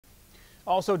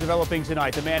Also developing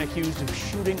tonight, the man accused of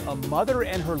shooting a mother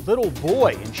and her little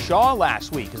boy in Shaw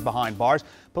last week is behind bars.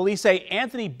 Police say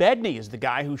Anthony Bedney is the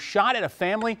guy who shot at a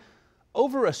family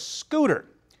over a scooter.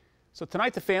 So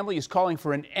tonight the family is calling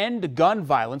for an end to gun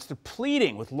violence. They're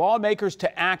pleading with lawmakers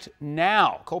to act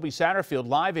now. Colby Satterfield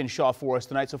live in Shaw for us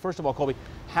tonight. So first of all, Colby,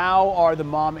 how are the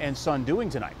mom and son doing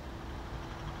tonight?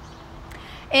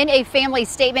 In a family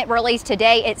statement released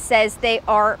today, it says they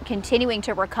are continuing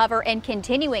to recover and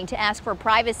continuing to ask for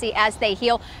privacy as they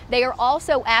heal. They are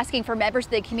also asking for members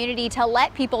of the community to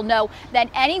let people know that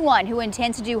anyone who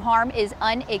intends to do harm is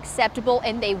unacceptable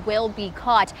and they will be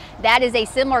caught. That is a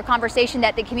similar conversation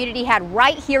that the community had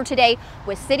right here today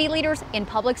with city leaders and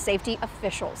public safety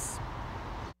officials.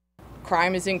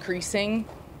 Crime is increasing.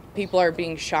 People are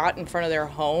being shot in front of their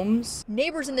homes.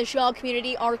 Neighbors in the Shaw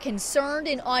community are concerned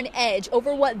and on edge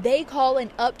over what they call an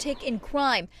uptick in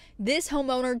crime. This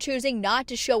homeowner choosing not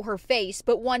to show her face,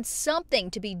 but wants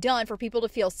something to be done for people to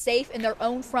feel safe in their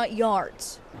own front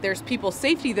yards. There's people's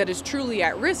safety that is truly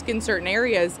at risk in certain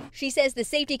areas. She says the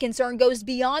safety concern goes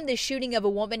beyond the shooting of a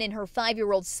woman and her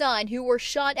 5-year-old son who were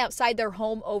shot outside their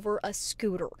home over a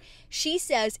scooter. She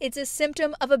says it's a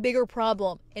symptom of a bigger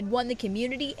problem and one the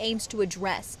community aims to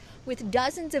address, with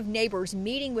dozens of neighbors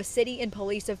meeting with city and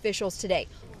police officials today,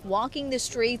 walking the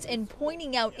streets and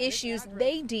pointing out issues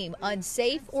they deem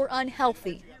unsafe or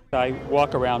unhealthy. I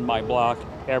walk around my block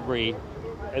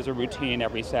as a routine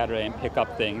every Saturday and pick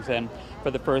up things, and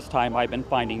for the first time I've been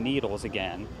finding needles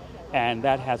again, and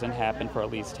that hasn't happened for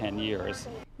at least 10 years.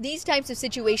 These types of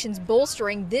situations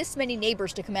bolstering this many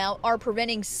neighbors to come out are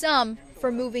preventing some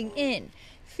from moving in,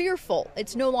 fearful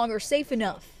it's no longer safe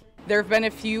enough. There have been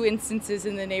a few instances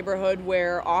in the neighborhood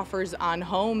where offers on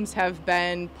homes have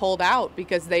been pulled out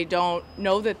because they don't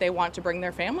know that they want to bring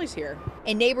their families here.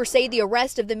 And neighbors say the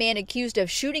arrest of the man accused of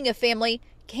shooting a family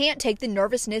can't take the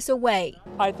nervousness away.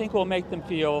 I think we'll make them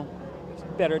feel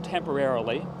better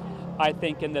temporarily. I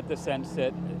think in the sense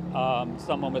that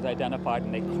someone was identified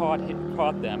and they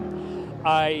caught them.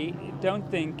 I don't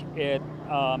think it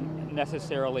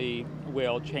necessarily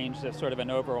will change the sort of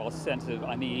an overall sense of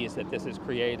unease that this has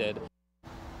created.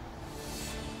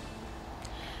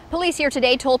 Police here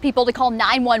today told people to call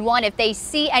 911 if they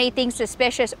see anything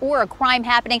suspicious or a crime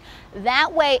happening.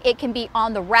 That way it can be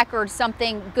on the record,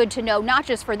 something good to know, not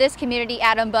just for this community,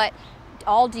 Adam, but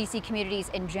all DC communities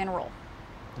in general.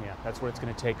 Yeah, that's what it's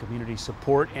going to take, community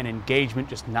support and engagement,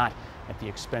 just not at the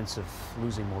expense of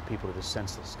losing more people to this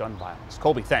senseless gun violence.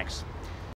 Colby, thanks.